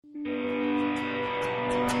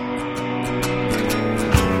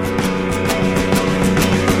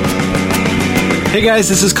Hey guys,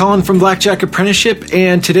 this is Colin from Blackjack Apprenticeship,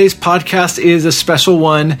 and today's podcast is a special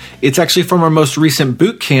one. It's actually from our most recent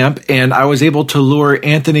boot camp, and I was able to lure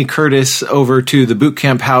Anthony Curtis over to the boot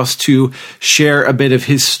camp house to share a bit of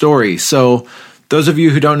his story. So those of you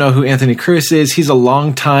who don't know who Anthony Curtis is, he's a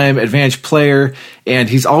longtime advantage player, and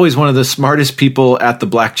he's always one of the smartest people at the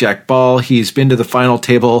blackjack ball. He's been to the final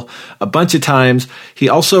table a bunch of times. He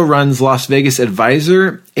also runs Las Vegas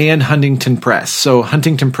Advisor and Huntington Press. So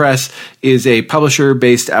Huntington Press is a publisher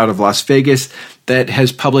based out of Las Vegas that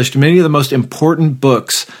has published many of the most important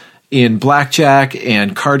books in blackjack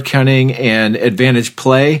and card counting and advantage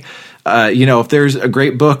play. If there's a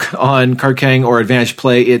great book on card counting or advantage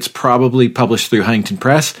play, it's probably published through Huntington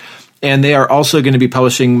Press. And they are also going to be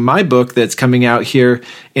publishing my book that's coming out here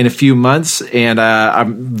in a few months. And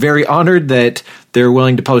I'm very honored that they're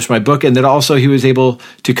willing to publish my book, and that also he was able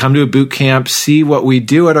to come to a boot camp, see what we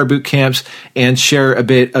do at our boot camps, and share a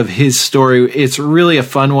bit of his story. It's really a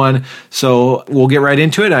fun one. So we'll get right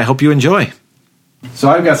into it. I hope you enjoy. So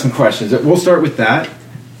I've got some questions. We'll start with that,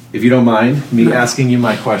 if you don't mind me asking you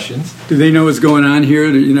my questions. Do they know what's going on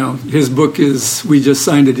here? His book is, we just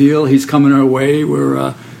signed a deal. He's coming our way.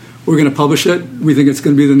 We're going to publish it. We think it's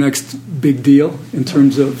going to be the next big deal in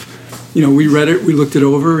terms of, we read it, we looked it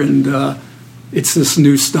over, and it's this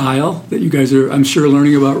new style that you guys are, I'm sure,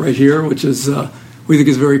 learning about right here, which is, we think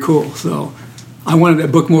is very cool. So I wanted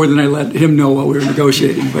that book more than I let him know while we were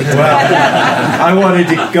negotiating. But I wanted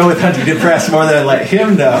to go with Huntington Press more than I let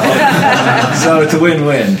him know. So it's a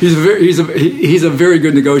win-win. He's a very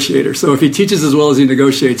good negotiator. So if he teaches as well as he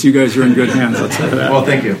negotiates, you guys are in good hands. I'll tell you that. Well,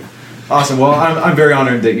 thank you. Awesome. Well, I'm very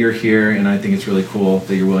honored that you're here, and I think it's really cool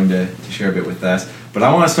that you're willing to share a bit with us. But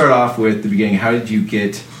I want to start off with the beginning. How did you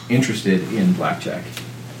get interested in blackjack?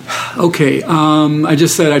 Okay. I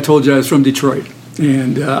just said I told you I was from Detroit.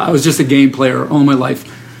 And I was just a game player all my life.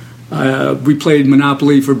 We played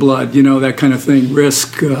Monopoly for blood, that kind of thing,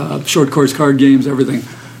 Risk, short course card games, everything.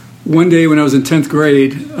 One day when I was in 10th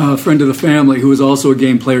grade, a friend of the family who was also a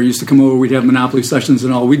game player used to come over. We'd have Monopoly sessions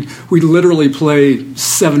and all. We'd literally play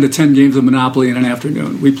 7 to 10 games of Monopoly in an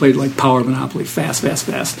afternoon. We played like power Monopoly, fast.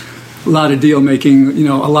 A lot of deal making,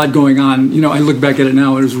 a lot going on. I look back at it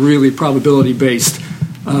now, it was really probability based.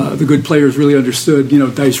 The good players really understood,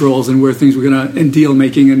 dice rolls and where things were going to, and deal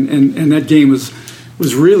making, and that game was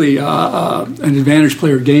really an advantage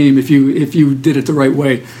player game if you did it the right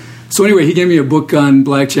way. So anyway, he gave me a book on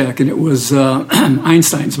blackjack, and it was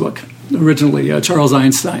Einstein's book originally, Charles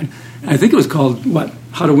Einstein. I think it was called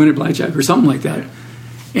How to Win at Blackjack or something like that.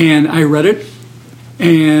 And I read it,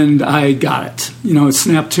 and I got it. It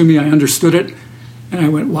snapped to me. I understood it, and I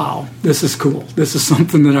went, "Wow, this is cool. This is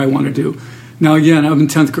something that I want to do." Now, again, I'm in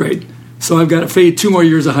 10th grade, so I've got to fade 2 more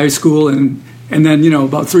years of high school, and then,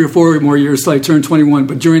 about 3 or 4 more years till I turned 21.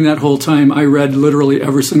 But during that whole time, I read literally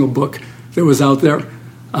every single book that was out there.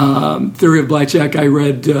 Theory of Blackjack, I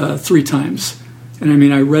read 3 times.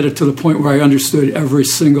 And, I read it to the point where I understood every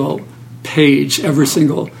single page, every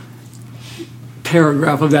single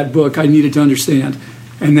paragraph of that book I needed to understand.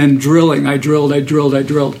 And then drilling, I drilled.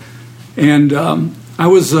 And I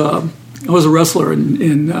was a wrestler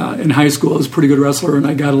in high school. I was a pretty good wrestler, and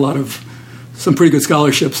I got some pretty good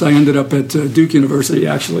scholarships. I ended up at Duke University,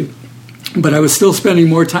 actually. But I was still spending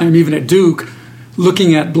more time, even at Duke,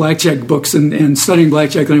 looking at blackjack books and studying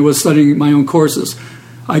blackjack than I was studying my own courses.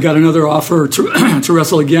 I got another offer to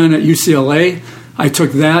wrestle again at UCLA. I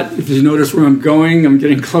took that. If you notice where I'm going, I'm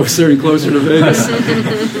getting closer and closer to Vegas.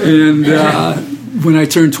 And when I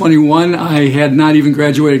turned 21, I had not even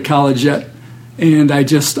graduated college yet. And I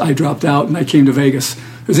dropped out, and I came to Vegas.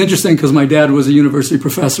 It was interesting because my dad was a university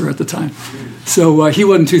professor at the time. So he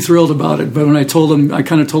wasn't too thrilled about it. But when I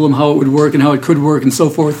kind of told him how it would work and how it could work and so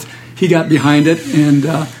forth, he got behind it. And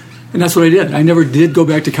that's what I did. I never did go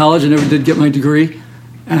back to college. I never did get my degree.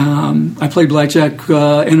 I played blackjack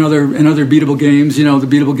and other beatable games. The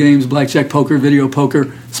beatable games, blackjack, poker, video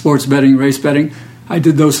poker, sports betting, race betting. I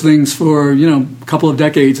did those things for, a couple of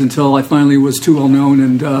decades until I finally was too well known,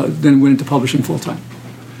 and then went into publishing full time.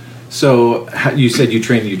 So you said you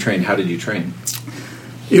trained. How did you train?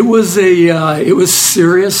 It was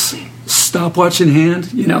serious, stopwatch in hand.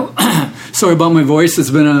 Sorry about my voice.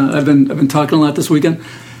 I've been talking a lot this weekend,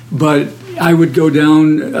 but I would go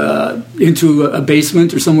down into a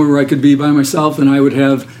basement or somewhere where I could be by myself, and I would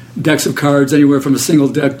have decks of cards, anywhere from a single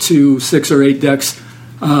deck to 6 or 8 decks.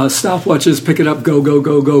 Stopwatches, pick it up, go,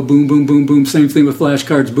 boom, boom, boom, boom. Same thing with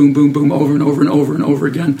flashcards, boom, boom, boom, over and over and over and over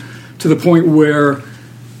again, to the point where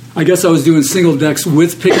I guess I was doing single decks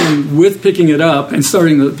with picking it up and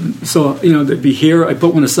starting they'd be here. I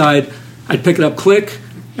put one aside, I'd pick it up, click,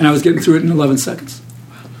 and I was getting through it in 11 seconds.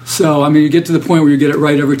 So, I mean, you get to the point where you get it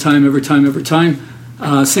right every time.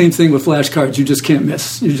 Same thing with flashcards. You just can't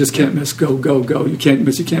miss. You just can't miss. Go. You can't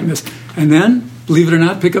miss. And then, believe it or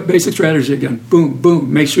not, pick up basic strategy again. Boom,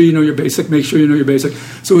 boom. Make sure you know your basic.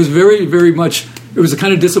 So it was very, very much, it was the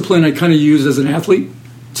kind of discipline I kind of used as an athlete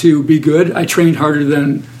to be good. I trained harder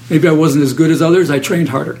than, maybe I wasn't as good as others. I trained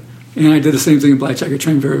harder. And I did the same thing in blackjack. I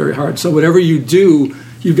trained very, very hard. So whatever you do,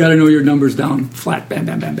 you've got to know your numbers down flat. Bam,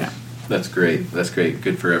 bam, bam, bam. That's great.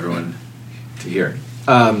 Good for everyone to hear.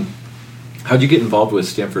 How'd you get involved with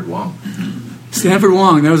Stanford Wong? Stanford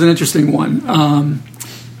Wong, that was an interesting one.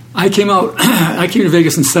 I came to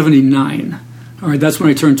Vegas in 79. All right, that's when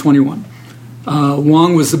I turned 21.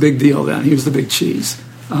 Wong was the big deal then. He was the big cheese.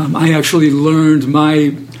 I actually learned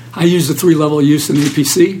I used the 3-level use in the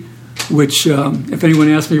APC, which if anyone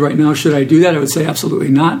asked me right now, should I do that? I would say absolutely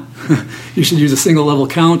not. You should use a single level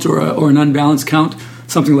count or an unbalanced count,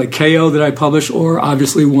 something like KO that I publish, or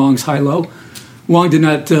obviously Wong's high-low. Wong did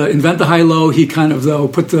not invent the high-low. He kind of, though,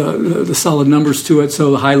 put the solid numbers to it,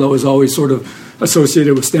 so the high-low is always sort of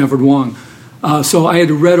associated with Stanford Wong. So I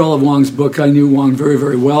had read all of Wong's book. I knew Wong very,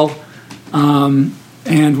 very well.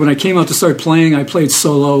 And when I came out to start playing, I played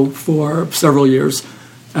solo for several years.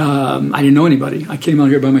 I didn't know anybody. I came out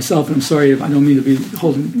here by myself, and I'm sorry if I don't mean to be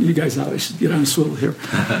holding you guys out. I should get on a swivel here.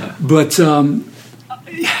 But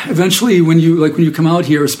eventually, when you come out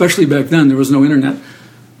here, especially back then, there was no internet.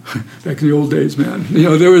 Back in the old days, man.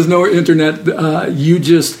 There was no internet.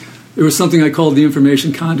 There was something I called the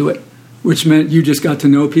information conduit, which meant you just got to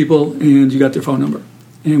know people and you got their phone number.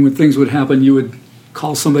 And when things would happen, you would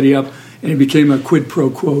call somebody up, and it became a quid pro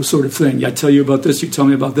quo sort of thing. I tell you about this, you tell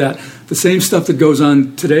me about that. The same stuff that goes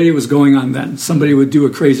on today was going on then. Somebody would do a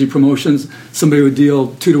crazy promotions. Somebody would deal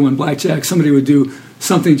 2-to-1 blackjack. Somebody would do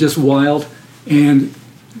something just wild. And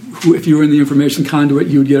if you were in the information conduit,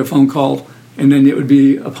 you would get a phone call, and then it would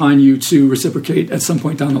be upon you to reciprocate at some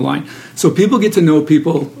point down the line. So people get to know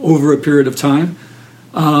people over a period of time.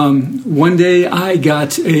 One day I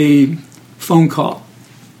got a phone call,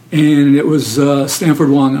 and it was Stanford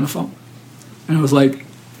Wong on the phone. And I was like,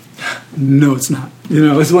 no, it's not.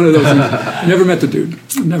 It's one of those things. I never met the dude.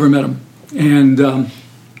 Never met him. And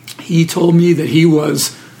he told me that he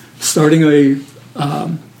was starting a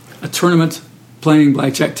tournament playing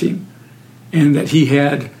blackjack team, and that he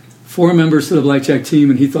had 4 members to the blackjack team,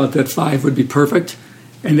 and he thought that 5 would be perfect,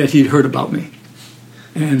 and that he'd heard about me.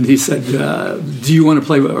 And he said, do you want to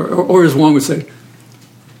play? Or as Wong would say,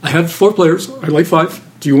 I have 4 players. I'd like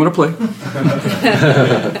 5. Do you want to play?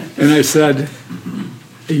 And I said,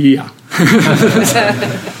 yeah.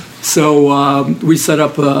 So we set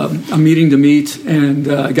up a meeting to meet, and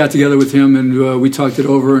I got together with him, and we talked it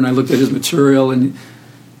over, and I looked at his material, and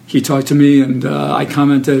he talked to me, and I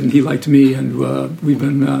commented, and he liked me, and we've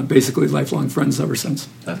been basically lifelong friends ever since.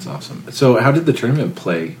 That's awesome. So how did the tournament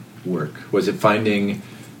play work? Was it finding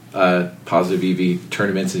positive EV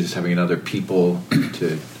tournaments and just having other people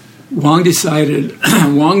to... Wong decided,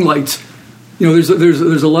 Wong liked, there's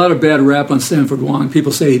a lot of bad rap on Stanford Wong.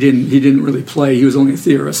 People say he didn't really play. He was only a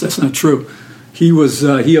theorist. That's not true. He was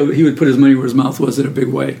he would put his money where his mouth was in a big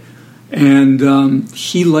way. And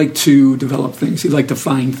he liked to develop things. He liked to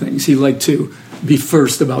find things. He liked to be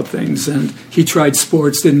first about things. And he tried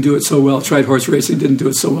sports, didn't do it so well. Tried horse racing, didn't do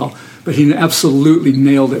it so well. But he absolutely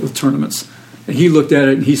nailed it with tournaments. And he looked at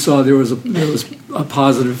it and he saw there was a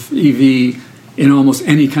positive EV in almost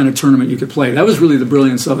any kind of tournament you could play. That was really the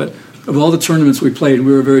brilliance of it. Of all the tournaments we played,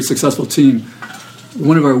 we were a very successful team.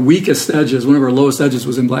 One of our weakest edges, one of our lowest edges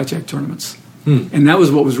was in blackjack tournaments. And that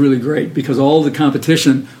was what was really great, because all the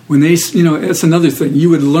competition, when they, it's another thing.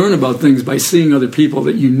 You would learn about things by seeing other people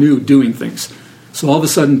that you knew doing things. So all of a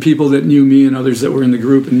sudden, people that knew me and others that were in the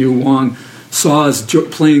group and knew Wong saw us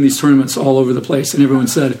playing these tournaments all over the place, and everyone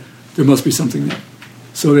said, there must be something there.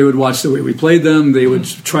 So they would watch the way we played them. They would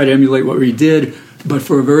try to emulate what we did. But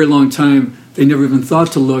for a very long time, they never even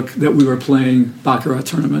thought to look that we were playing baccarat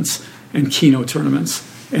tournaments and keno tournaments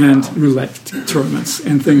and roulette tournaments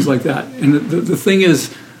and things like that. And the thing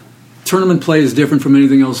is, tournament play is different from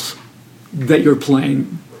anything else that you're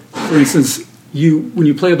playing. For instance, when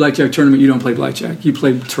you play a blackjack tournament, you don't play blackjack. You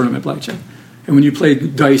play tournament blackjack. And when you play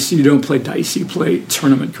dice, you don't play dice. You play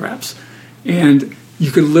tournament craps. And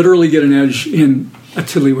you could literally get an edge in a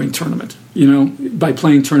tiddlywink tournament, by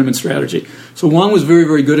playing tournament strategy. So Wong was very,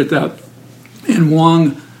 very good at that. And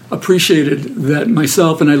Wong appreciated that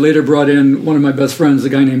myself, and I later brought in one of my best friends, a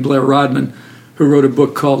guy named Blair Rodman, who wrote a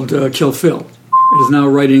book called Kill Phil. Is now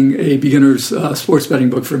writing a beginner's sports betting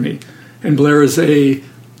book for me. And Blair is a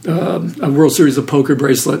World Series of Poker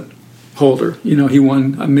bracelet holder. He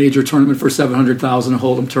won a major tournament for $700,000, a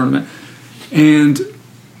Hold'em tournament. And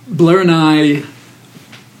Blair and I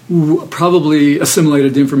probably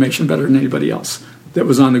assimilated the information better than anybody else that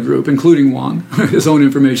was on the group, including Wong. His own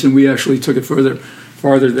information, we actually took it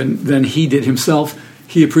farther than he did himself.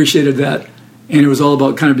 He appreciated that, and it was all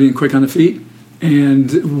about kind of being quick on the feet.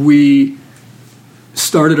 And we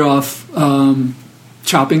started off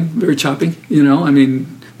chopping, very chopping,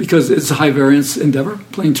 because it's a high variance endeavor,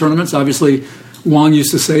 playing tournaments. Obviously, Wong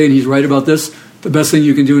used to say, and he's right about this, the best thing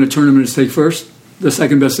you can do in a tournament is take first. The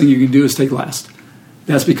second best thing you can do is take last.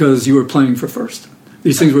 That's because you were playing for first.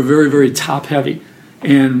 These things were very, very top heavy,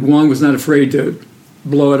 and Wong was not afraid to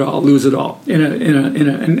blow it all, lose it all.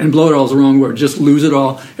 And blow it all is the wrong word. Just lose it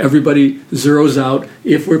all. Everybody zeroes out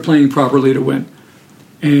if we're playing properly to win.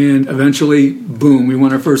 And eventually, boom, we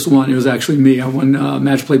won our first one. It was actually me. I won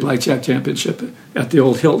Match Play Blackjack Championship at the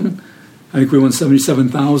old Hilton. I think we won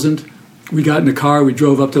 $77,000. We got in the car. We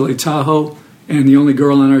drove up to Lake Tahoe, and the only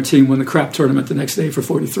girl on our team won the crap tournament the next day for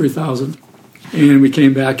 $43,000. And we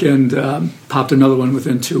came back and popped another one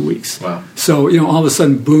within 2 weeks. Wow. So, all of a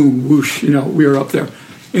sudden, boom, whoosh, we were up there.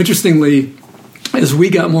 Interestingly, as we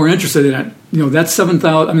got more interested in it, that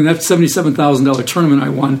 $77,000 tournament I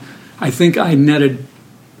won, I think I netted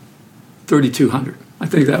 $3,200. I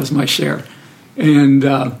think that was my share. And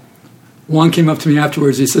Wong came up to me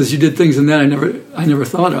afterwards. He says, "You did things in that I never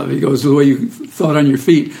thought of." He goes, "The way you thought on your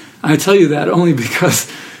feet." I tell you that only because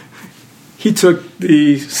he took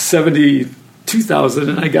the $72,000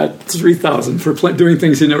 and I got $3,000 for doing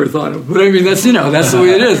things he never thought of. But I mean, that's the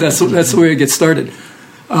way it is. That's the way it gets started.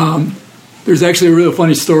 There's actually a real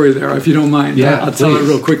funny story there, if you don't mind. Yeah, I'll tell it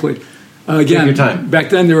real quickly. Again,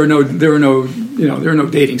 back then there were no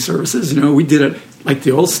dating services. We did it like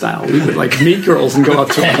the old style. We would meet girls and go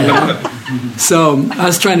up to them. So I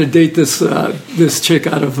was trying to date this chick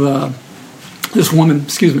out of this woman.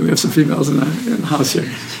 Excuse me, we have some females in the house here.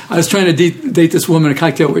 I was trying to date this woman, a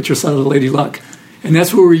cocktail waitress out of Lady Luck, and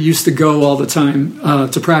that's where we used to go all the time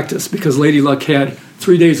to practice, because Lady Luck had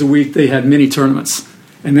 3 days a week. They had mini tournaments,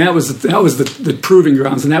 and that was the proving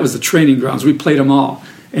grounds, and that was the training grounds. We played them all.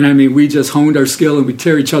 And I mean, we just honed our skill, and we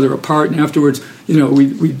tear each other apart. And afterwards,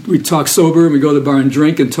 we talk sober, and we go to the bar and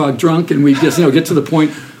drink and talk drunk, and we just get to the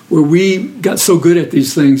point where we got so good at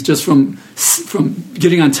these things just from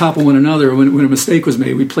getting on top of one another. When a mistake was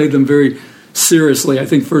made, we played them very seriously. I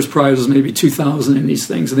think first prize was maybe $2,000 in these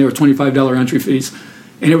things, and they were $25 entry fees,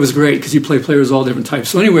 and it was great because you play players all different types.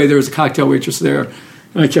 So anyway, there was a cocktail waitress there,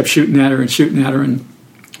 and I kept shooting at her, and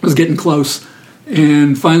was getting close.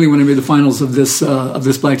 And finally, when I made the finals of this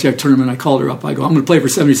blackjack tournament, I called her up. I go, "I'm going to play for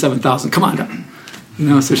 $77,000. Come on down."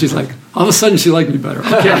 So she's like, all of a sudden, she liked me better.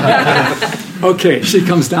 Okay. Okay, she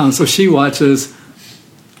comes down. So she watches.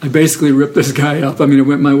 I basically ripped this guy up. I mean, it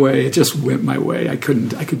went my way. It just went my way. I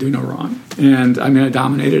could do no wrong. And I mean, I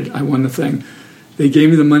dominated. I won the thing. They gave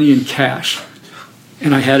me the money in cash,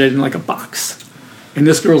 and I had it in like a box. And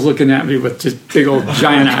this girl's looking at me with just big old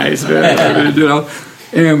giant eyes,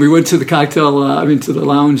 And we went to the to the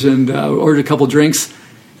lounge and ordered a couple drinks.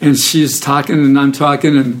 And she's talking and I'm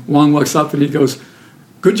talking, and Wong walks up and he goes,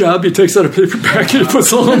 "Good job." He takes out a paper bag and he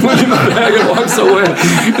puts all the money in the bag and walks away.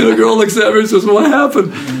 And the girl looks at me and says, "What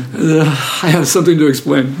happened?" I have something to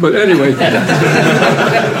explain. But anyway.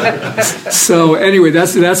 So anyway,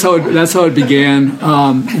 that's how it began.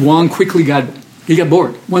 Wong quickly got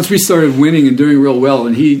bored. Once we started winning and doing real well,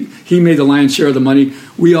 and he made the lion's share of the money,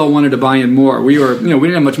 we all wanted to buy in more. We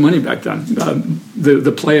didn't have much money back then.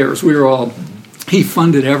 The players, he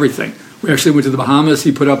funded everything. We actually went to the Bahamas.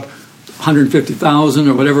 He put up $150,000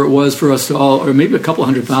 or whatever it was for us to all, or maybe a couple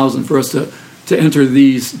 $100,000 for us to enter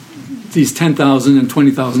these $10,000 and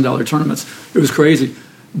 $20,000 tournaments. It was crazy.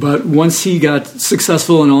 But once he got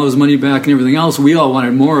successful and all his money back and everything else, we all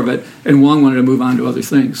wanted more of it, and Wong wanted to move on to other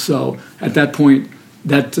things. So at that point,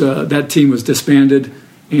 that team was disbanded,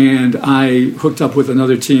 and I hooked up with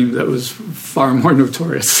another team that was far more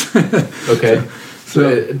notorious. Okay.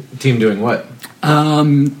 So team doing what?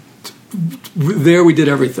 There we did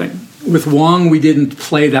everything. With Wong, we didn't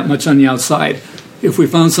play that much on the outside. If we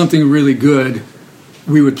found something really good,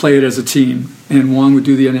 we would play it as a team, and Wong would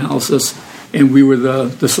do the analysis. And we were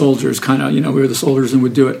the soldiers, kind of, we were the soldiers and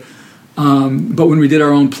would do it. But when we did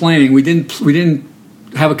our own playing, we didn't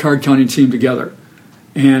have a card counting team together,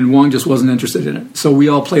 and Wong just wasn't interested in it. So we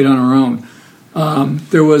all played on our own.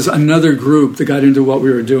 There was another group that got into what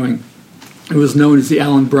we were doing. It was known as the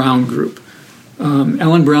Alan Brown group.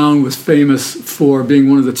 Alan Brown was famous for being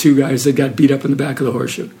one of the two guys that got beat up in the back of the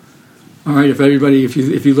horseshoe. All right, if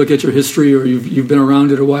you look at your history or you've been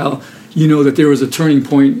around it a while, you know that there was a turning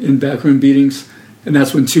point in backroom beatings, and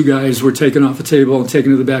that's when two guys were taken off a table and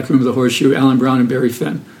taken to the back room of the horseshoe, Alan Brown and Barry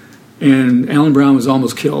Finn. And Alan Brown was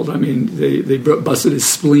almost killed. I mean, they busted his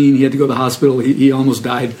spleen. He had to go to the hospital. He almost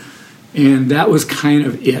died. And that was kind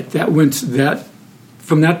of it.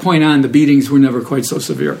 From that point on, the beatings were never quite so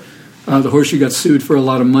severe. The horseshoe got sued for a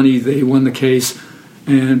lot of money. They won the case.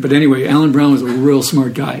 But anyway, Alan Brown was a real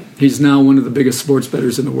smart guy. He's now one of the biggest sports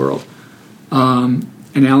bettors in the world. And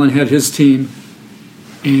Alan had his team.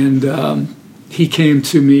 And he came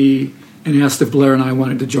to me and asked if Blair and I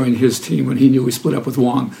wanted to join his team when he knew we split up with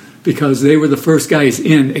Wong, because they were the first guys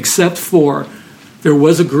in, except for there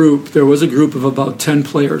was a group of about 10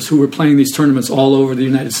 players who were playing these tournaments all over the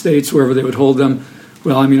United States, wherever they would hold them.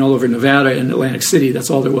 Well, I mean, all over Nevada and Atlantic City. That's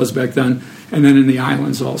all there was back then. And then in the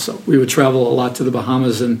islands also. We would travel a lot to the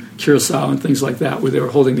Bahamas and Curacao and things like that, where they were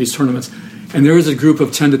holding these tournaments. And there was a group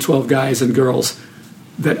of 10 to 12 guys and girls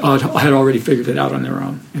that had already figured it out on their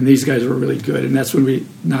own. And these guys were really good. And that's when we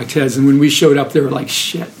knocked heads. And when we showed up, they were like,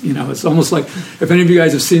 shit. You know, it's almost like, if any of you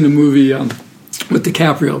guys have seen the movie with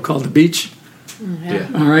DiCaprio called The Beach. Yeah.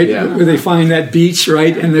 All right, where they find that beach,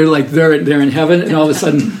 right, and they're like they're in heaven, and all of a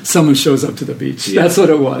sudden someone shows up to the beach. Yeah. That's what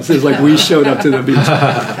it was. It was like we showed up to the beach.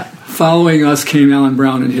 Following us came Alan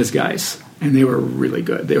Brown and his guys, and they were really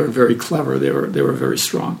good. They were very clever. They were very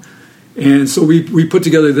strong, and so we put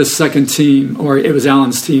together this second team, or it was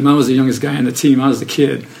Alan's team. I was the youngest guy on the team. I was the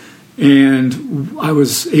kid, and I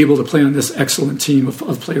was able to play on this excellent team of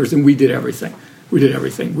players, and we did everything.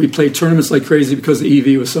 We played tournaments like crazy because the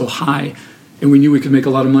EV was so high. And we knew we could make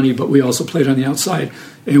a lot of money, but we also played on the outside.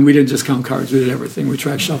 And we didn't just count cards. We did everything. We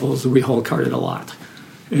tracked shuffles. We hole carded a lot.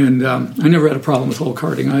 And I never had a problem with hole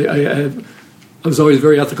carding. I was always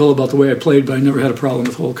very ethical about the way I played, but I never had a problem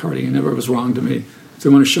with hole carding. It never was wrong to me. If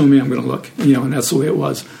they want to show me, I'm going to look. You know, and that's the way it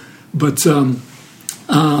was. But on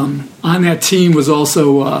that team was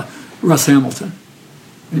also Russ Hamilton.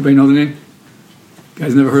 Anybody know the name? You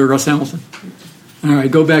guys never heard of Russ Hamilton? All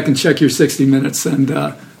right, go back and check your 60 Minutes. And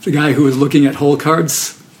the guy who was looking at hole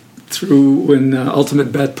cards through when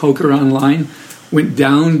Ultimate Bet Poker Online went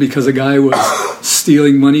down because a guy was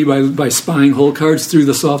stealing money by spying hole cards through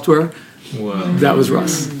the software. Wow. That was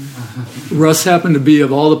Russ. Russ happened to be,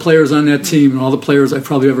 of all the players on that team and all the players I've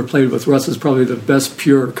probably ever played with, Russ is probably the best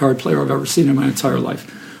pure card player I've ever seen in my entire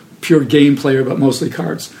life. Pure game player, but mostly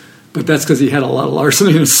cards. But that's because he had a lot of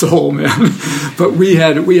larceny in his soul, man. But we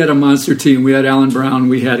had a monster team. We had Alan Brown.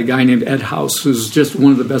 We had a guy named Ed House, who's just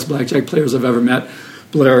one of the best blackjack players I've ever met.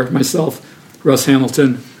 Blair, myself, Russ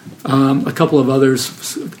Hamilton, a couple of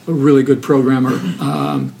others, a really good programmer.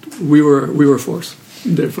 We were a force.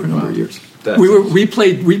 Did it for a number of years. We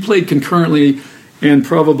played concurrently and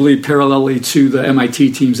probably parallelly to the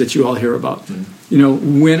MIT teams that you all hear about. You know,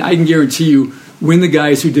 when I can guarantee you, when the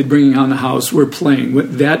guys who did Bringing On the House were playing,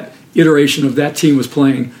 when that iteration of that team was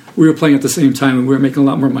playing, we were playing at the same time, and we were making a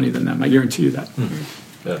lot more money than them. I guarantee you that.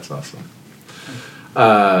 That's awesome.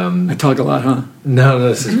 I talk a lot, huh? No,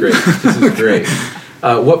 this is great. This is great.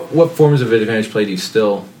 What forms of advantage play do you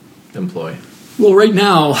still employ? Well, right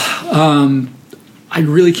now, I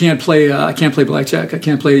really can't play. I can't play blackjack.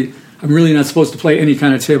 I'm really not supposed to play any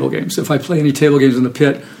kind of table games. If I play any table games in the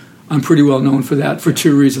pit, I'm pretty well known for that for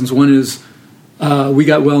two reasons. One is we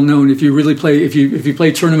got well known. If you really play, if you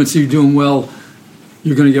play tournaments, and you do them well,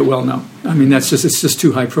 you're going to get well known. I mean, it's just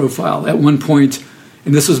too high profile. At one point,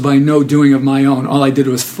 and this was by no doing of my own, all I did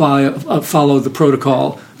was follow the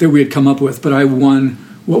protocol that we had come up with. But I won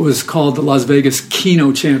what was called the Las Vegas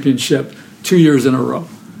Keno Championship 2 years in a row.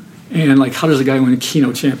 And like, how does a guy win a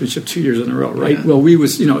Keno Championship 2 years in a row, right? Yeah.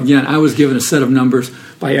 Well, again, I was given a set of numbers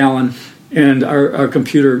by Alan and our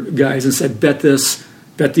computer guys and said, bet this.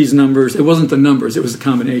 Bet these numbers. It wasn't the numbers, it was the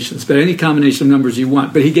combinations. Bet any combination of numbers you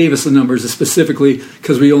want. But he gave us the numbers specifically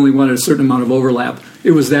because we only wanted a certain amount of overlap.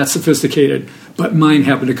 It was that sophisticated. But mine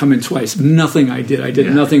happened to come in twice. Nothing I did. I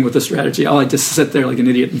did nothing with the strategy. I just sit there like an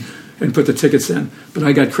idiot and put the tickets in. But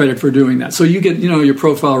I got credit for doing that. So you get, your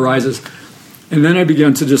profile rises. And then I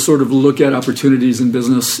began to just sort of look at opportunities in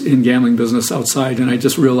business, in gambling business outside. And I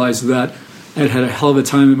just realized that I'd had a hell of a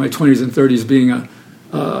time in my 20s and 30s being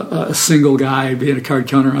a single guy, being a card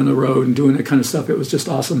counter on the road and doing that kind of stuff. It was just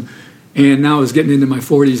awesome. And now I was getting into my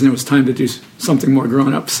 40s, and it was time to do something more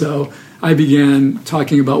grown up. So I began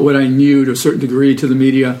talking about what I knew to a certain degree to the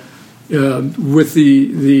media with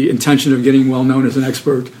the intention of getting well known as an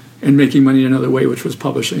expert and making money another way, which was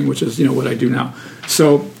publishing, which is what I do now.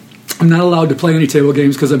 So I'm not allowed to play any table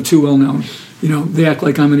games because I'm too well known. They act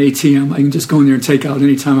like I'm an ATM. I can just go in there and take out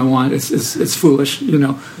anytime I want. It's foolish,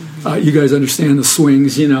 you guys understand the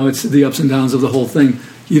swings, it's the ups and downs of the whole thing.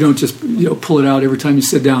 You don't just, pull it out every time you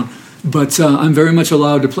sit down. But I'm very much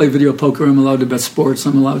allowed to play video poker. I'm allowed to bet sports.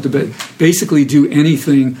 I'm allowed to basically do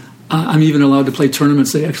anything I'm even allowed to play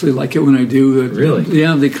tournaments. They actually like it when I do. Really?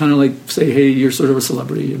 Yeah, they kind of like say, hey, you're sort of a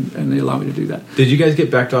celebrity, and they allow me to do that. Did you guys get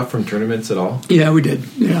backed off from tournaments at all? Yeah, we did.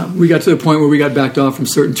 Yeah, we got to the point where we got backed off from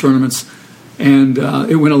certain tournaments, and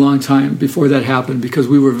it went a long time before that happened because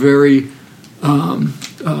we were very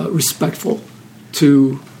respectful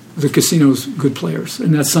to the casino's good players.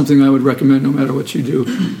 And that's something I would recommend no matter what you do,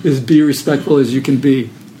 is be respectful as you can be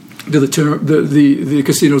to the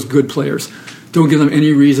casino's good players. Don't give them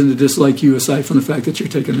any reason to dislike you aside from the fact that you're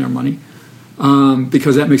taking their money,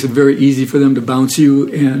 because that makes it very easy for them to bounce you,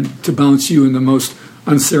 and to bounce you in the most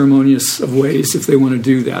unceremonious of ways if they want to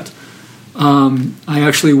do that. I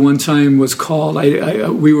actually one time was called.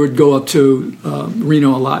 We would go up to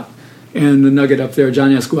Reno a lot, and the Nugget up there,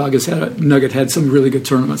 Johnny Nugget had some really good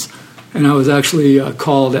tournaments, and I was actually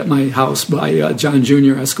called at my house by John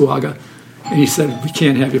Jr. Escuaga, and he said, "We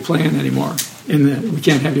can't have you playing anymore. We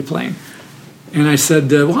can't have you playing." And I said,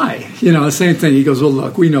 why? The same thing. He goes, well,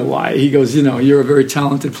 look, we know why. He goes, you're a very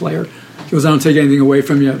talented player. He goes, I don't take anything away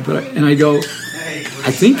from you. And I go,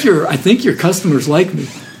 I think your customers like me.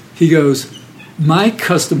 He goes, my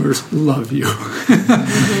customers love you.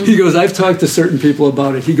 He goes, I've talked to certain people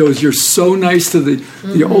about it. He goes, you're so nice to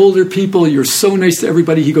the older people. You're so nice to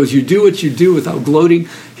everybody. He goes, you do what you do without gloating.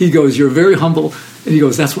 He goes, you're very humble. And he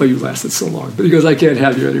goes, that's why you lasted so long. But he goes, I can't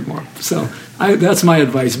have you anymore. So that's my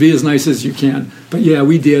advice. Be as nice as you can. But yeah,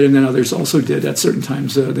 we did, and then others also did at certain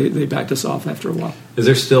times. They backed us off after a while. Is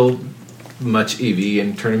there still much EV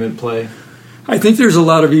in tournament play? I think there's a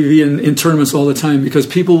lot of EV in tournaments all the time because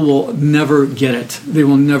people will never get it. They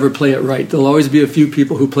will never play it right. There'll always be a few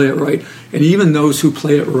people who play it right. And even those who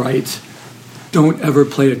play it right don't ever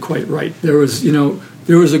play it quite right. There was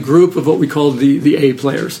a group of what we called the A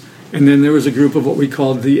players. And then there was a group of what we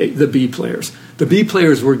called the B players. The B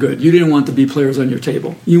players were good. You didn't want the B players on your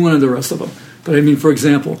table. You wanted the rest of them. But I mean, for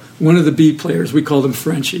example, one of the B players, we called him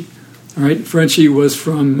Frenchie. All right, Frenchie was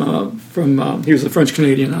he was a French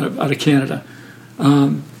Canadian out of Canada.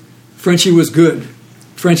 Frenchie was good.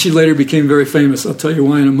 Frenchie later became very famous. I'll tell you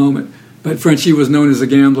why in a moment. But Frenchie was known as a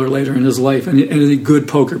gambler later in his life and a good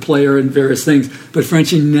poker player and various things. But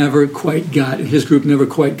Frenchie his group never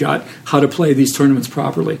quite got how to play these tournaments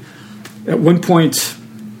properly. At one point,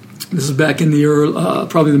 this is back in the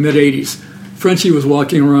probably the mid-'80s, Frenchie was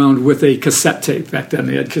walking around with a cassette tape. Back then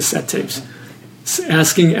they had cassette tapes,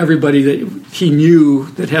 asking everybody that he knew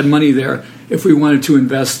that had money there if we wanted to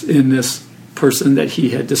invest in this person that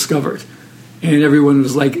he had discovered. And everyone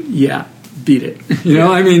was like, yeah, beat it.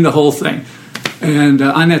 I mean, the whole thing. And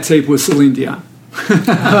on that tape was Celine Dion.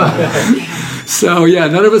 So yeah,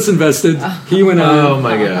 none of us invested. He went out. Oh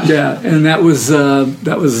my gosh! Yeah, and that was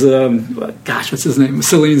gosh, what's his name?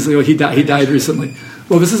 Celine's. He died recently.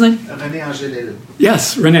 What was his name? René Angelo.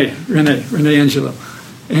 Yes, René Angelo.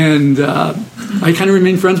 And I kind of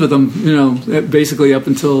remained friends with him, basically up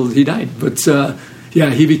until he died. But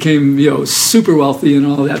he became super wealthy and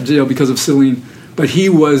all that because of Celine. But he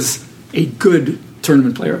was a good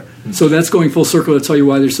tournament player. So that's going full circle to tell you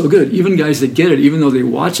why they're so good. Even guys that get it, even though they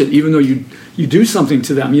watch it, even though you do something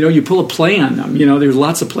to them, you pull a play on them. There's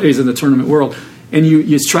lots of plays in the tournament world, and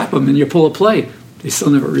you trap them and you pull a play. They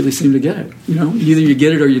still never really seem to get it. Either you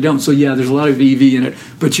get it or you don't. So yeah, there's a lot of EV in it,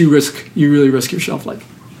 but you really risk your shelf life.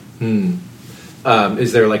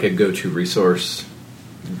 Is there like a go-to resource?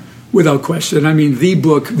 Without question. I mean, the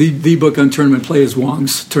book on tournament play is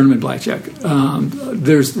Wong's Tournament Blackjack.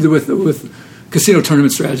 There's with Casino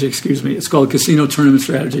Tournament Strategy, it's called Casino Tournament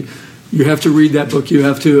Strategy. You have to read that book. You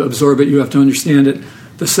have to absorb it. You have to understand it.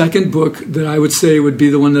 The second book that I would say would be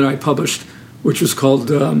the one that I published, which was called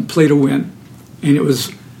Play to Win. And it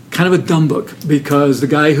was kind of a dumb book because the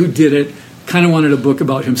guy who did it kind of wanted a book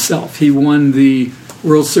about himself. He won the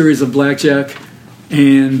World Series of Blackjack,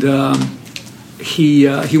 and he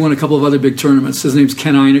won a couple of other big tournaments. His name's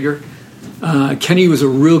Ken Einiger. Kenny was a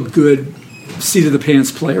real good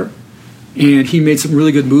seat-of-the-pants player. And he made some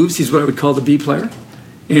really good moves. He's what I would call the B player.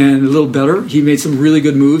 And a little better. He made some really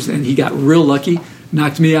good moves, and he got real lucky.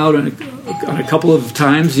 Knocked me out on a couple of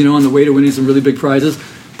times, on the way to winning some really big prizes.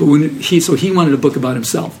 But he wanted a book about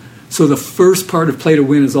himself. So the first part of Play to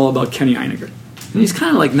Win is all about Kenny Einiger. And he's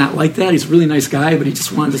kind of not like that. He's a really nice guy, but he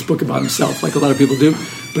just wanted this book about himself, like a lot of people do.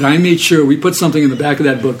 But I made sure we put something in the back of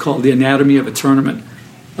that book called The Anatomy of a Tournament,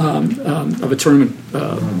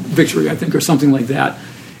 victory, I think, or something like that.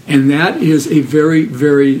 And that is a very,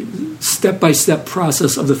 very step-by-step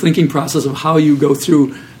process of the thinking process of how you go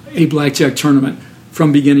through a blackjack tournament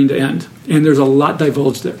from beginning to end. And there's a lot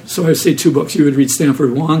divulged there. So I would say two books. You would read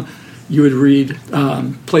Stanford Wong, you would read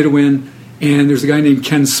Play to Win, And there's a guy named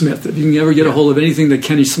Ken Smith. If you can ever get a hold of anything that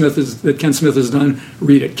Ken Smith has done,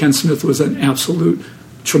 read it. Ken Smith was an absolute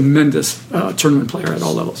tremendous tournament player at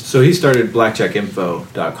all levels. So he started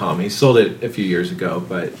blackjackinfo.com. He sold it a few years ago,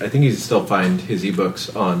 but I think you still find his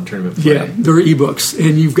ebooks on tournament play. Yeah, there are ebooks,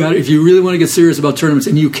 and you've got, if you really want to get serious about tournaments,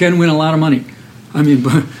 and you can win a lot of money. I mean,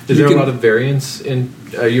 is there a lot of variance in?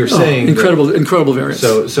 You were saying incredible variance.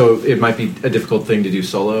 So it might be a difficult thing to do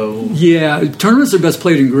solo. Yeah, tournaments are best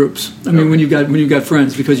played in groups. I mean, when you've got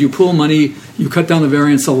friends, because you pool money, you cut down the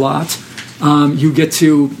variance a lot. You get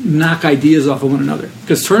to knock ideas off of one another,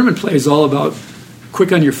 because tournament play is all about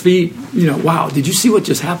quick on your feet. Wow, did you see what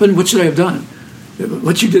just happened? What should I have done?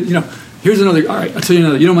 What you did? Here's another. All right, I'll tell you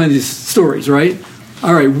another. You don't mind these stories, right?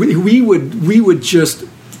 All right, we would just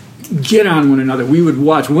get on one another. We would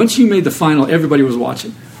watch. Once you made the final, everybody was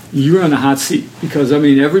watching. You were on the hot seat, because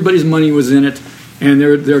everybody's money was in it, and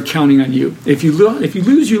they're counting on you. If you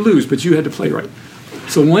lose, you lose, but you had to play right.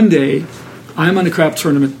 So one day, I'm on the crap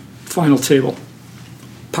tournament final table.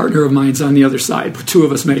 Partner of mine's on the other side. Two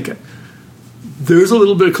of us make it. There's a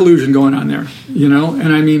little bit of collusion going on there,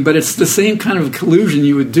 and but it's the same kind of collusion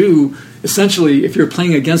you would do essentially if you're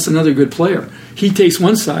playing against another good player. He takes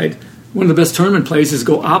one side. One of the best tournament plays is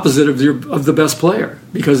go opposite of the best player,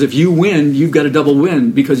 because if you win, you've got a double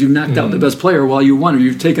win because you've knocked out the best player while you won, or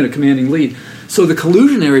you've taken a commanding lead. So the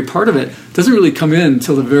collusionary part of it doesn't really come in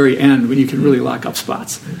until the very end, when you can really lock up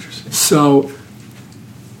spots. Interesting. So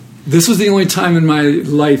this was the only time in my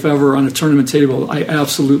life ever on a tournament table I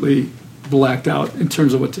absolutely blacked out in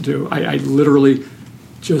terms of what to do. I literally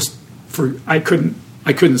I couldn't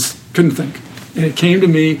think, and it came to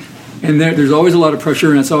me. And there's always a lot of pressure,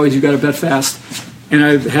 and it's always, you've got to bet fast. And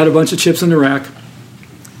I had a bunch of chips in the rack.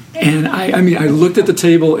 And I looked at the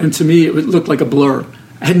table, and to me, it looked like a blur.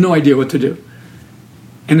 I had no idea what to do.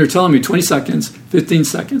 And they're telling me 20 seconds, 15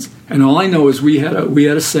 seconds. And all I know is we had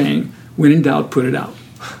a saying, when in doubt, put it out.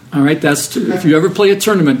 All right, if you ever play a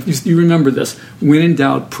tournament, you remember this. When in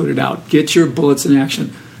doubt, put it out. Get your bullets in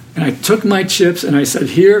action. And I took my chips, and I said,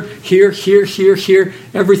 here, here, here, here, here.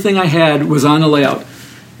 Everything I had was on the layout.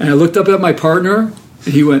 And I looked up at my partner,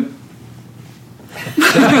 and he went. He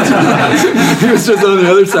was just on the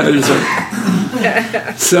other side.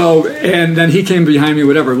 So, and then he came behind me,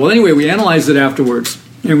 whatever. Well, anyway, we analyzed it afterwards,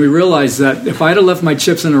 and we realized that if I'd have left my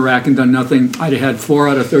chips in a rack and done nothing, I'd have had 4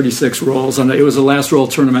 out of 36 rolls. It was a last roll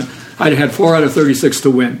tournament. I'd have had 4 out of 36 to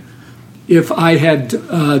win. If I had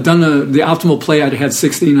done the optimal play, I'd have had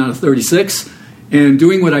 16 out of 36. And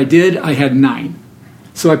doing what I did, I had 9.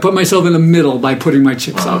 So I put myself in the middle by putting my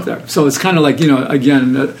chips out there. So it's kind of like,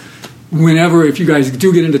 again, whenever, if you guys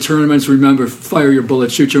do get into tournaments, remember, fire your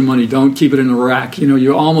bullets, shoot your money. Don't keep it in the rack.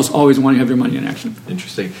 You almost always want to have your money in action.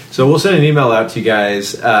 Interesting. So we'll send an email out to you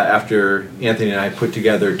guys after Anthony and I put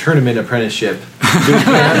together Tournament Apprenticeship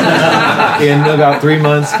Bootcamp in about 3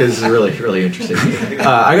 months, because it's really, really interesting.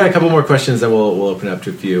 I got a couple more questions, then we'll open it up to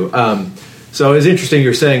a few. So it's interesting,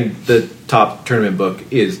 you're saying the top tournament book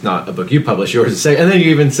is not a book you published, yours is, and then you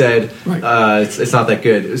even said right. It's not that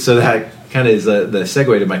good. So that kind of is the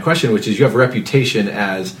segue to my question, which is you have a reputation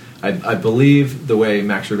as, I believe the way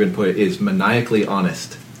Max Rubin put it, is maniacally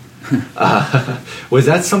honest. Was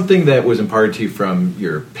that something that was imparted to you from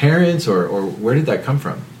your parents, or where did that come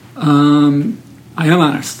from? I am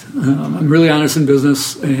honest. I'm really honest in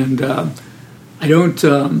business, and I don't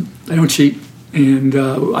cheat. And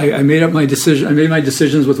I made up my decision. I made my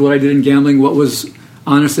decisions with what I did in gambling, what was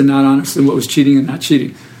honest and not honest, and what was cheating and not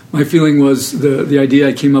cheating. My feeling was the idea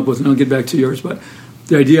I came up with, and I'll get back to yours, but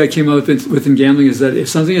the idea I came up with in gambling is that if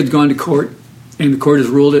something had gone to court and the court has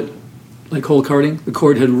ruled it, like hole carding, the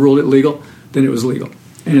court had ruled it legal, then it was legal.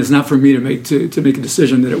 And it's not for me to make a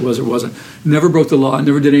decision that it was or wasn't. Never broke the law,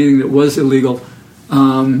 never did anything that was illegal.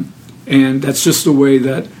 And that's just the way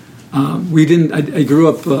that we didn't. I grew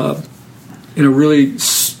up in a really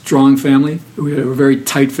strong family. We had a very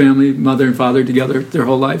tight family, mother and father together their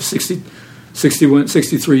whole life,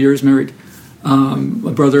 63 years married,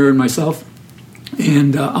 a brother and myself.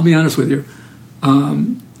 And I'll be honest with you,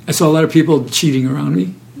 I saw a lot of people cheating around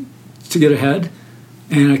me to get ahead,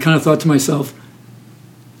 and I kind of thought to myself,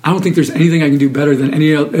 I don't think there's anything I can do better than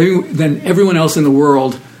than everyone else in the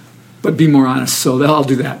world, but be more honest. So I'll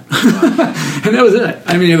do that. And that was it.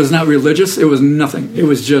 I mean, it was not religious. It was nothing. It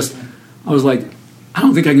was just, I was like, I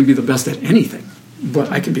don't think I can be the best at anything,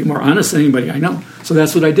 but I can be more honest than anybody I know. So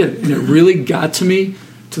that's what I did. And it really got to me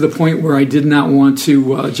to the point where I did not want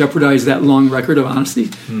to jeopardize that long record of honesty.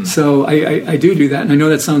 So I do that. And I know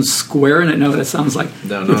that sounds square, and I know that sounds like,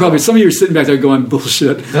 probably some of you are sitting back there going,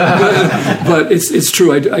 bullshit. But it's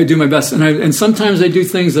true. I do my best. And sometimes I do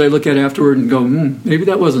things that I look at afterward and go, maybe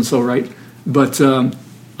that wasn't so right. But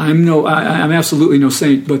I'm absolutely no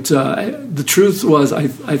saint. But the truth was, I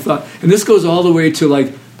thought, and this goes all the way to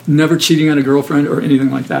like never cheating on a girlfriend or anything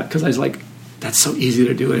like that, because I was like, that's so easy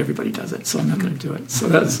to do it. Everybody does it, so I'm not going to do it. So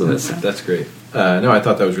that's great. No, I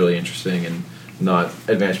thought that was really interesting and not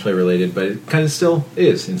advanced play related, but it kind of still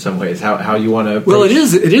is in some ways how you want to approach. Well, it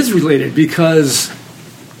is related because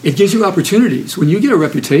it gives you opportunities. When you get a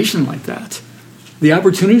reputation like that, the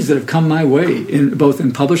opportunities that have come my way, both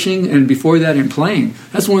in publishing and before that in playing,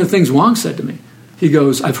 that's one of the things Wong said to me. He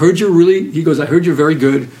goes, I heard you're very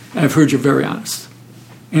good, and I've heard you're very honest.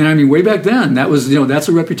 And I mean, way back then, that was, that's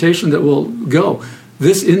a reputation that will go.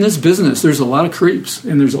 In this business, there's a lot of creeps,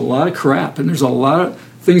 and there's a lot of crap, and there's a lot of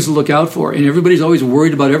things to look out for, and everybody's always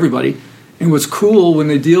worried about everybody. And what's cool when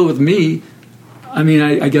they deal with me, I mean,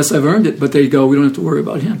 I guess I've earned it, but they go, we don't have to worry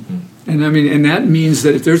about him. And I mean, and that means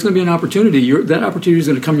that if there's going to be an opportunity, that opportunity is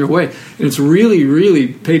going to come your way. And it's really, really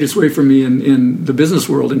paid its way for me in the business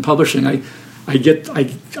world, in publishing.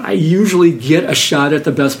 I usually get a shot at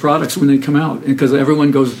the best products when they come out, because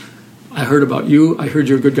everyone goes, I heard about you. I heard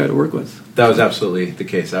you're a good guy to work with. That was absolutely the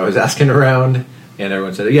case. I was asking around, and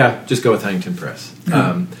everyone said, yeah, just go with Huntington Press.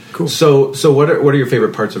 Cool. So what are your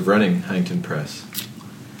favorite parts of running Huntington Press?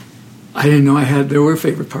 I didn't know there were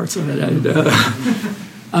favorite parts of it.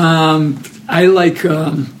 I like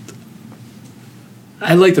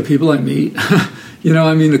the people I meet. I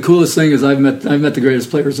mean, the coolest thing is I've met the greatest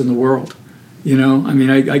players in the world. I mean,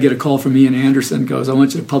 I get a call from Ian Anderson, goes, I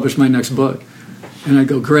want you to publish my next book. And I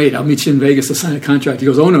go, great, I'll meet you in Vegas to sign a contract. He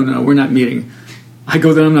goes, oh, no, we're not meeting. I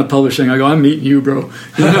go, then I'm not publishing. I go, I'm meeting you, bro.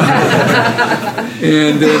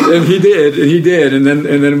 And he did. And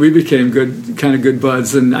then we became good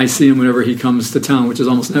buds. And I see him whenever he comes to town, which is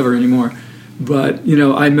almost never anymore. But,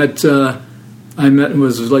 I met and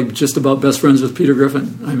was like just about best friends with Peter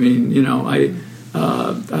Griffin. I mean,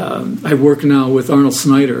 I work now with Arnold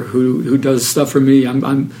Snyder, who does stuff for me.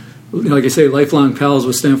 I'm like I say, lifelong pals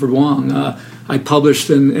with Stanford Wong. I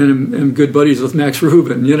published and am good buddies with Max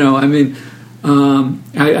Rubin. I mean,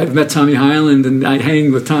 I've met Tommy Hyland, and I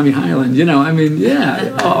hang with Tommy Hyland. I mean,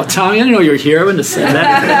 yeah. Oh, Tommy, I didn't know you were here. I wouldn't have said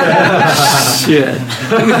that. Shit.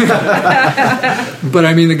 But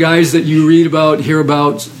I mean, the guys that you read about, hear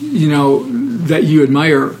about, that you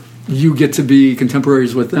admire, you get to be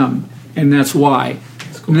contemporaries with them, and that's why.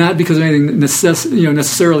 Cool. Not because of anything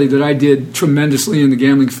necessarily that I did tremendously in the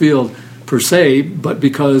gambling field per se, but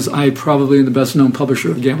because I probably am the best known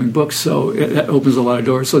publisher of gambling books, so that opens a lot of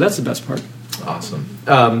doors. So that's the best part. Awesome.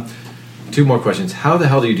 2 more questions. How the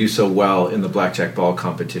hell do you do so well in the blackjack ball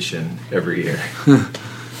competition every year?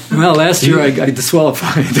 Well, last year I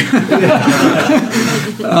disqualified.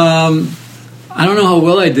 I don't know how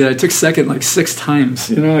well I did. I took second like 6 times.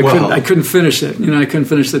 I couldn't finish it. I couldn't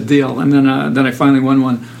finish the deal, and then I finally won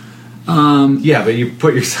one. Yeah, but you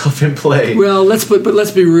put yourself in play. Well, let's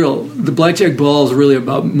be real. The blackjack ball is really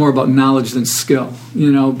more about knowledge than skill.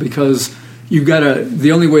 Because you've got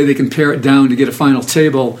the only way they can pare it down to get a final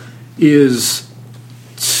table is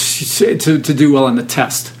to do well on the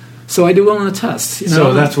test. So I do well on the test.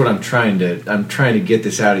 So that's what I'm trying to get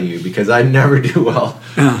this out of you, because I never do well.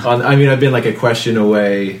 I've been like a question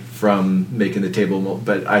away from making the table,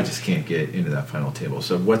 but I just can't get into that final table.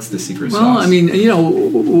 So what's the secret sauce? Well, I mean,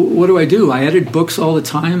 what do? I edit books all the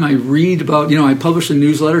time. I read about, I publish a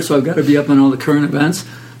newsletter, so I've got to be up on all the current events.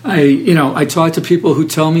 I talk to people who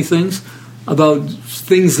tell me things about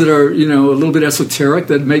things that are, a little bit esoteric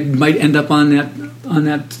that might end up on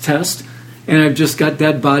that test. And I've just got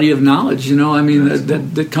that body of knowledge,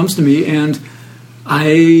 that comes to me. And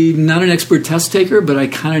I'm not an expert test taker, but I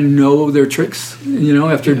kind of know their tricks.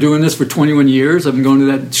 After doing this for 21 years, I've been going to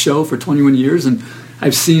that show for 21 years, and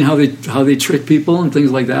I've seen how they trick people and things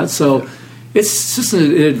like that. So it's just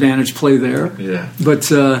an advantage play there. Yeah. But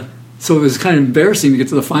so it was kind of embarrassing to get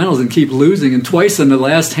to the finals and keep losing. And twice in the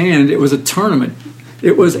last hand, it was a tournament.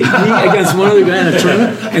 It was me against one other guy in a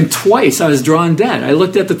tournament, and twice I was drawing dead. I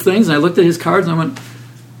looked at the things, and I looked at his cards, and I went,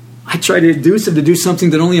 I tried to induce him to do something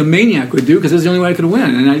that only a maniac would do, because it was the only way I could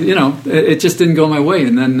win. And it just didn't go my way.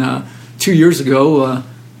 And then 2 years ago,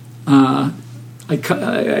 I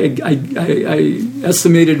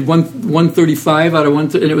estimated 135 out of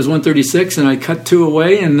and it was 136, and I cut 2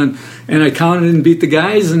 away, and I counted and beat the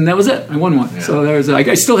guys, and that was it. I won one. Yeah. So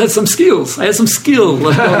I still had some skills. I had some skill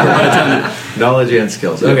left over by the time. Knowledge and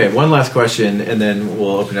skills. Okay, one last question, and then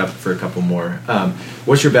we'll open it up for a couple more.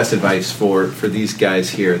 What's your best advice for these guys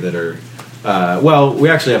here that are? We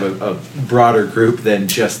actually have a broader group than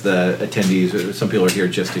just the attendees. Some people are here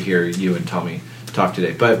just to hear you and Tommy talk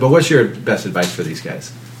today. But what's your best advice for these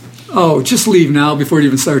guys? Oh, just leave now before it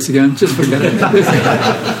even starts again. Just forget it.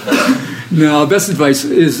 No, best advice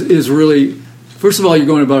is really, first of all, you're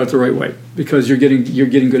going about it the right way because you're getting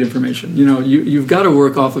good information. You've got to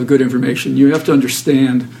work off of good information. You have to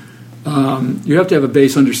understand. You have to have a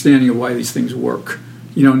base understanding of why these things work.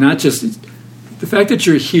 Not just the fact that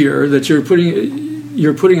you're here, that you're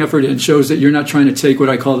putting effort in, shows that you're not trying to take what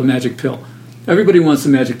I call the magic pill. Everybody wants the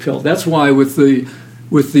magic pill. That's why with the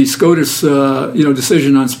SCOTUS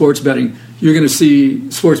decision on sports betting, you're going to see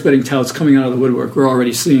sports betting touts coming out of the woodwork. We're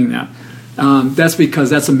already seeing that. That's because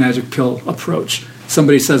that's a magic pill approach.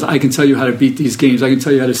 Somebody says, I can tell you how to beat these games. I can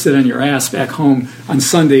tell you how to sit on your ass back home on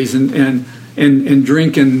Sundays and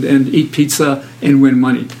drink and eat pizza and win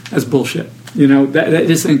money. That's bullshit. That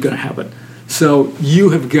just ain't going to happen. So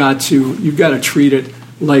you've got to treat it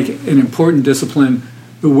like an important discipline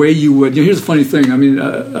the way you would. Here's a funny thing. I mean,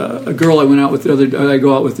 a girl I went out with I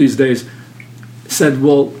go out with these days said,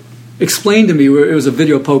 well, explain to me. It was a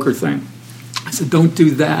video poker thing. I said, don't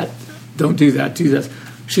do that. Don't do that. Do this.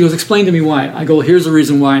 She goes, explain to me why. I go, here's the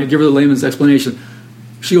reason why. I give her the layman's explanation.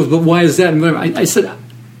 She goes, but why is that? And I said,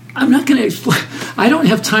 I'm not going to explain. I don't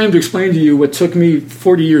have time to explain to you what took me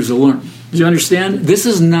 40 years to learn. Do you understand? This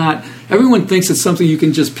is not, everyone thinks it's something you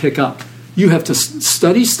can just pick up. You have to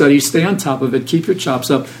study, stay on top of it, keep your chops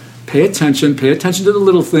up, pay attention to the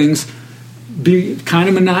little things, be kind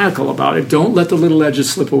of maniacal about it. Don't let the little edges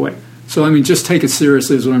slip away. So, just take it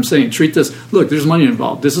seriously is what I'm saying. Treat this, look, there's money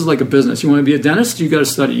involved. This is like a business. You want to be a dentist? You got to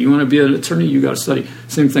study. You want to be an attorney? You got to study.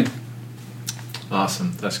 Same thing.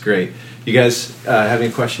 Awesome. That's great. You guys have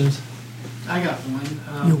any questions? I got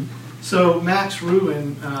one. So Max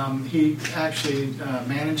Rubin, he actually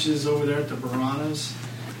manages over there at the Baranas.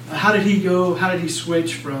 How did he go? How did he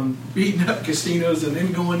switch from beating up casinos and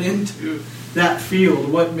then going into that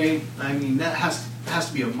field? What made? That has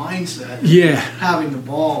to be a mindset. Yeah, having the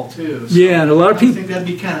ball too. So yeah, and a lot of people think that'd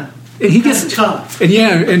be kind of. And he gets tough. And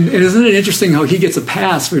isn't it interesting how he gets a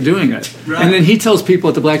pass for doing it? Right. And then he tells people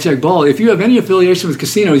at the Blackjack Ball, if you have any affiliation with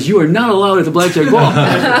casinos, you are not allowed at the Blackjack Ball.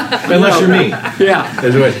 Unless you're me.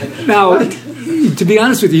 Yeah. Now, to be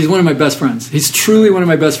honest with you, he's one of my best friends. He's truly one of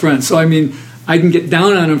my best friends. So, I can get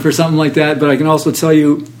down on him for something like that, but I can also tell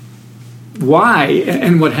you why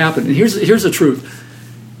and what happened. And here's the truth.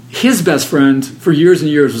 His best friend for years and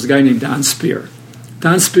years was a guy named Don Spear.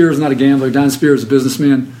 Don Spear is not a gambler. Don Spear is a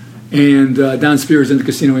businessman. And Don Spear is in the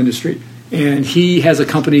casino industry, and he has a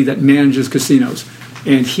company that manages casinos.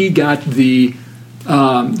 And he got the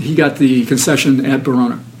concession at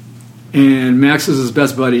Verona. And Max is his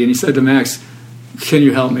best buddy, and he said to Max, "Can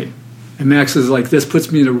you help me?" And Max is like, "This puts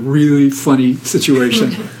me in a really funny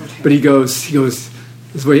situation." But he goes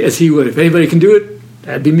this way as he would. If anybody can do it,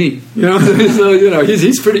 that'd be me. So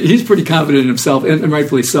he's pretty confident in himself, and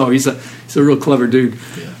rightfully so. He's a real clever dude.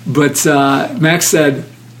 Yeah. But Max said,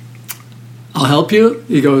 I'll help you.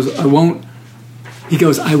 He goes, I won't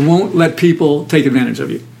let people take advantage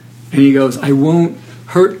of you. And he goes, I won't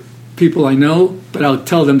hurt people I know, but I'll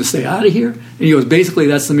tell them to stay out of here. And he goes, basically,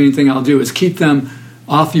 that's the main thing I'll do is keep them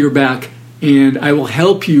off your back, and I will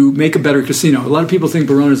help you make a better casino. A lot of people think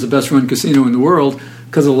Verona is the best run casino in the world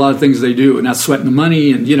because of a lot of things they do, and not sweating the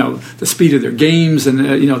money, and the speed of their games, and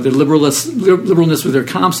their liberalness with their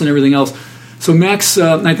comps and everything else. So Max,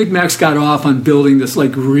 I think Max got off on building this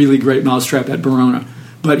really great mousetrap at Verona,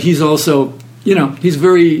 but he's also, he's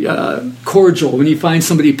very cordial. When he finds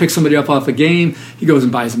somebody, picks somebody up off a game, he goes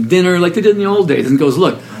and buys them dinner like they did in the old days, and goes,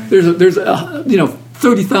 look, there's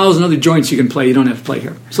 30,000 other joints you can play. You don't have to play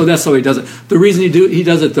here. So that's how he does it. The reason he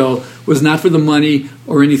does it though was not for the money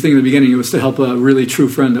or anything in the beginning. It was to help a really true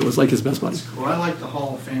friend that was like his best buddy. That's cool. I like the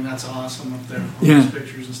Hall of Fame. That's awesome up there. All those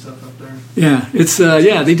pictures and stuff up there. Yeah, it's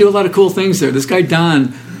they do a lot of cool things there. This guy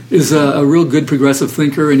Don is a real good progressive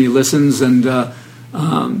thinker, and he listens. And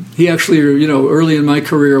he actually, early in my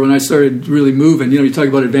career when I started really moving, you talk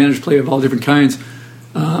about advantage play of all different kinds.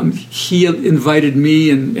 He invited me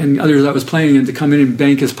and others I was playing in to come in and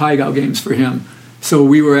bank his Pai-Gow games for him. So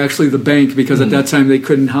we were actually the bank because at that time they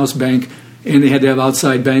couldn't house bank, and they had to have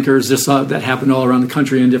outside bankers. That happened all around the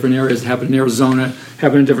country in different areas. It happened in Arizona,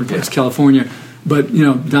 happened in different places, California. But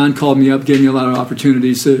Don called me up, gave me a lot of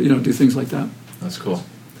opportunities to do things like that. That's cool.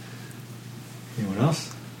 Anyone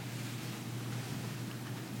else?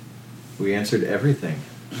 We answered everything.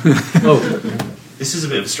 This is a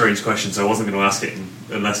bit of a strange question, so I wasn't going to ask it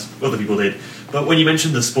unless other people did. But when you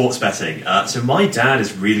mentioned the sports betting, so my dad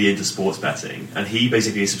is really into sports betting, and he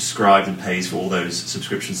basically subscribed and pays for all those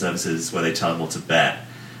subscription services where they tell him what to bet.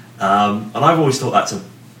 And I've always thought that's a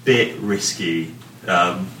bit risky.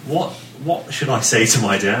 What should I say to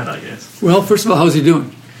my dad, I guess? Well, first of all, how's he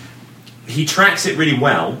doing? He tracks it really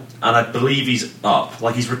well, and I believe he's up.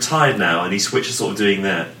 Like, he's retired now, and he switched to sort of doing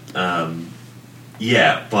that But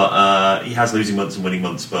he has losing months and winning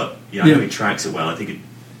months. But I know he tracks it well. I think it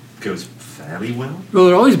goes fairly well. Well,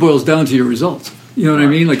 it always boils down to your results. You know what I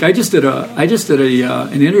mean? Like I just did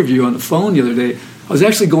an interview on the phone the other day. I was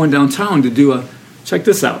actually going downtown to do check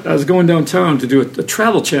this out. I was going downtown to do a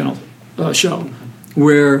Travel Channel show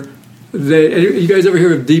where you guys ever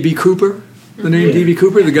hear of D.B. Cooper? The name D.B.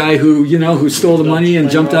 Cooper, the guy who stole the money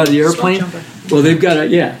and jumped out of the airplane. Well, they've got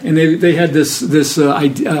and they had this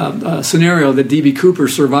scenario that D.B. Cooper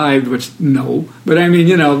survived, which but I mean,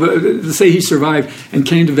 to say he survived and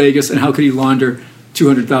came to Vegas, and how could he launder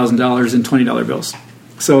 $200,000 in $20 bills?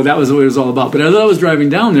 So that was what it was all about. But as I was driving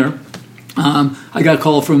down there, I got a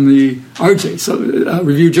call from the RJ,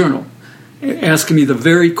 Review Journal, asking me the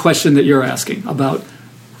very question that you're asking about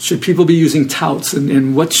should people be using touts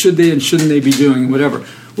and what should they and shouldn't they be doing, whatever.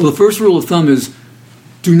 Well, the first rule of thumb is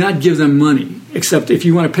do not give them money, except if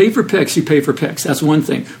you want to pay for picks, you pay for picks. That's one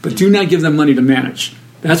thing. But do not give them money to manage.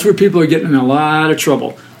 That's where people are getting in a lot of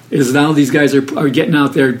trouble, is now these guys are getting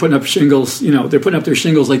out there putting up shingles. They're putting up their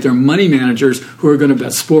shingles like they're money managers who are going to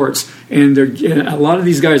bet sports. And a lot of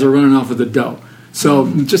these guys are running off with the dough.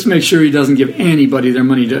 So just make sure he doesn't give anybody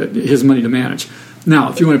his money to manage. Now,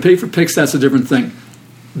 if you want to pay for picks, that's a different thing.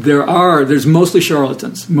 There's mostly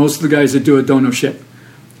charlatans. Most of the guys that do it don't know shit.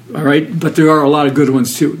 All right? But there are a lot of good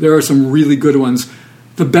ones, too. There are some really good ones.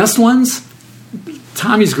 The best ones,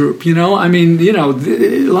 Tommy's group, a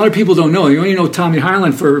lot of people don't know. You only know Tommy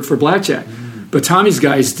Highland for Blackjack. But Tommy's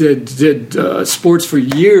guys did sports for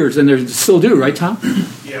years, and they still do, right, Tom?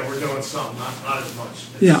 Yeah, we're doing some, not as much.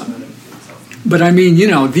 But I mean,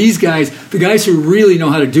 these guys, the guys who really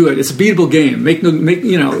know how to do it, it's a beatable game. Make no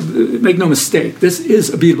mistake. This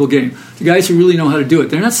is a beatable game. The guys who really know how to do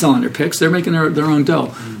it, they're not selling their picks. They're making their own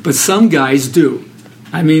dough. But some guys do.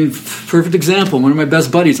 I mean, perfect example. One of my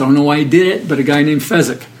best buddies. I don't know why he did it, but a guy named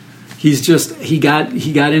Fezzik. He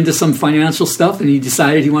got into some financial stuff, and he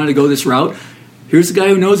decided he wanted to go this route. Here's a guy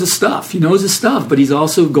who knows his stuff. He knows his stuff, but he's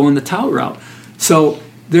also going the tout route. So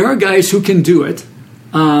there are guys who can do it.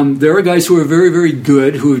 There are guys who are very, very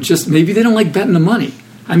good who just maybe they don't like betting the money.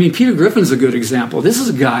 I mean, Peter Griffin's a good example. This is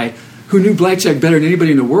a guy who knew blackjack better than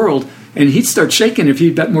anybody in the world, and he'd start shaking if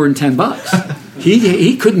he'd bet more than $10.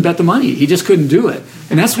 He couldn't bet the money. He just couldn't do it,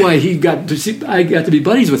 and that's why I got to be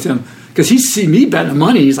buddies with him because he see me betting the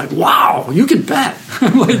money. He's like, "Wow, you can bet."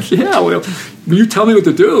 I'm like, "Yeah, well, you tell me what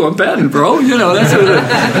to do. I'm betting, bro." That's what it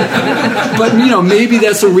is. But maybe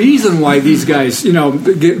that's the reason why these guys,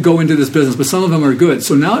 go into this business. But some of them are good.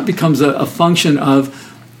 So now it becomes a function of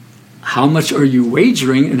how much are you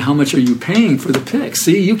wagering and how much are you paying for the pick.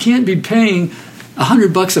 See, you can't be paying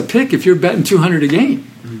 $100 a pick if you're betting $200 a game.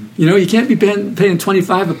 You can't be paying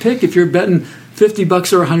 $25 a pick if you're betting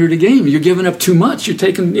 $50 or $100 a game. You're giving up too much. You're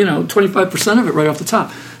taking 25% of it right off the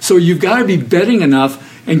top. So you've got to be betting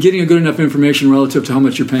enough and getting a good enough information relative to how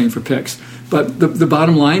much you're paying for picks. But the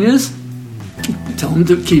bottom line is, tell them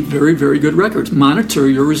to keep very, very good records. Monitor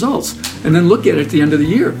your results. And then look at it at the end of the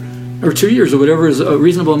year or 2 years or whatever is a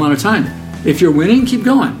reasonable amount of time. If you're winning, keep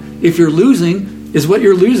going. If you're losing, is what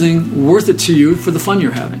you're losing worth it to you for the fun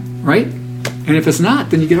you're having, right? And if it's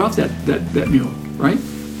not, then you get off that mule, right?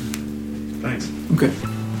 Thanks. Okay.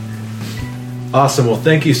 Awesome. Well,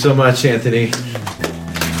 thank you so much, Anthony.